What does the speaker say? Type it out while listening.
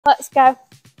Let's go.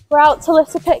 We're out to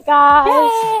litter pick, guys.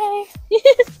 Yay!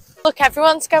 Look,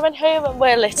 everyone's going home and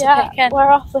we're litter picking.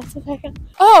 We're off litter picking.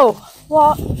 Oh,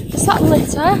 what? Is that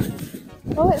litter?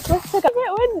 Oh, it's litter. It's a bit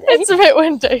windy. It's a bit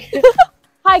windy.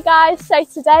 Hi guys, so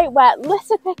today we're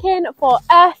litter picking for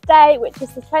Earth Day, which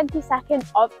is the 22nd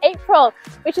of April,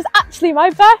 which is actually my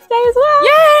birthday as well.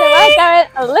 Yay! So we're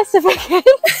going litter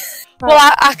picking.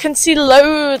 Well, I can see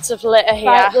loads of litter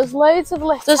here. Right, there's loads of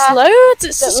litter. There's loads,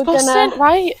 it's disgusting,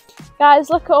 right?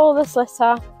 Guys, look at all this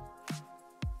litter.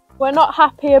 We're not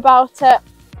happy about it.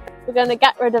 We're going to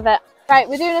get rid of it. Right,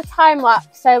 we're doing a time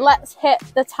lapse, so let's hit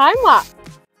the time lapse.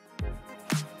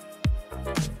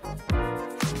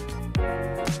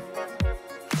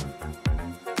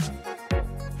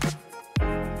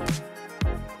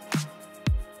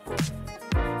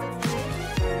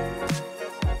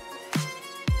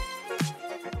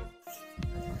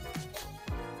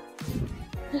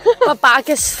 My bag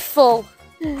is full.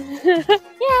 Yay!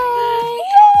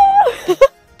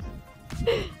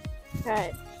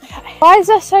 Right. Okay. Why is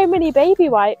there so many baby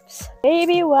wipes?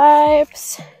 Baby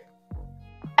wipes.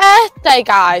 Earth Day,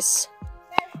 guys.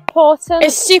 Important.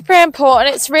 It's super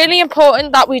important. It's really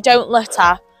important that we don't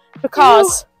litter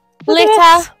because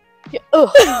litter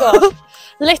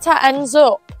ends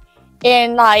up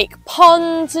in like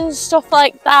ponds and stuff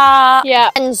like that. Yeah.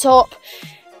 Ends up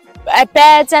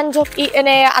birds end up eating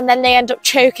it and then they end up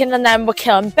choking and then we're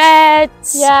killing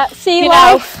birds. Yeah, sea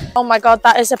life. Oh my god,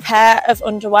 that is a pair of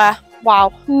underwear.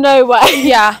 Wow. No way.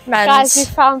 Yeah, men's. Guys, we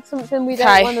found something we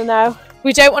don't want to know.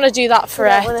 We don't want to do that for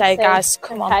Earth Day, guys.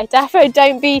 Come on. Okay, definitely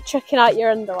don't be chucking out your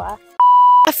underwear.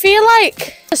 I feel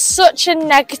like there's such a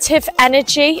negative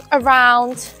energy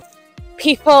around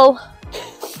people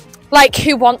like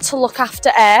who want to look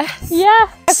after Earth. Yeah,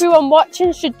 everyone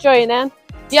watching should join in.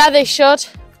 Yeah, they should.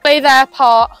 Play their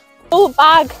part. Full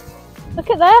bag.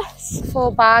 Look at this. Full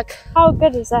bag. How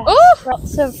good is this? Oh,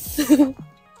 lots of.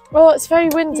 Oh, it's very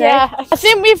windy. Yeah. I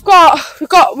think we've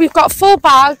got full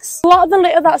bags. A lot of the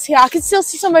litter that's here, I can still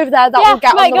see some over there that we'll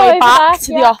get on the way back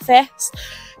to the office.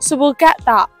 So we'll get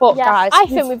that. But guys, I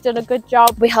think we've done a good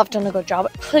job. We have done a good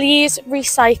job. Please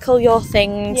recycle your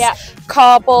things. Yeah.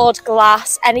 Cardboard,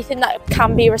 glass, anything that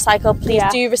can be recycled, please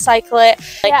do recycle it.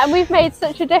 Yeah, and we've made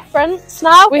such a difference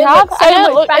now. We have.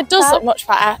 It does look much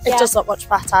better. It does look much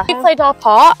better. We played our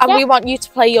part and we want you to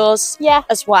play yours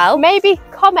as well. Maybe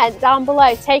comment down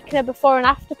below taking a before and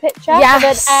after picture of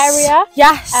an area.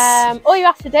 Yes. All you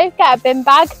have to do, get a bin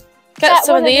bag. Get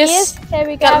some of these. Here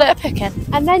we go. Get litter picking.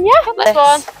 And then this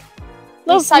one.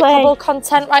 Recyclable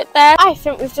content right there. I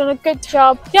think we've done a good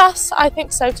job. Yes, I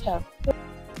think so too.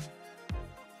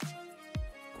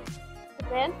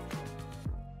 In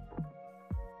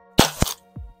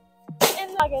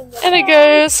it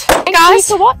goes. Thank you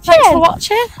for watching. Thanks for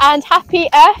watching. And happy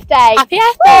Earth Day. Happy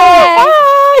Earth Day.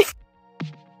 Bye.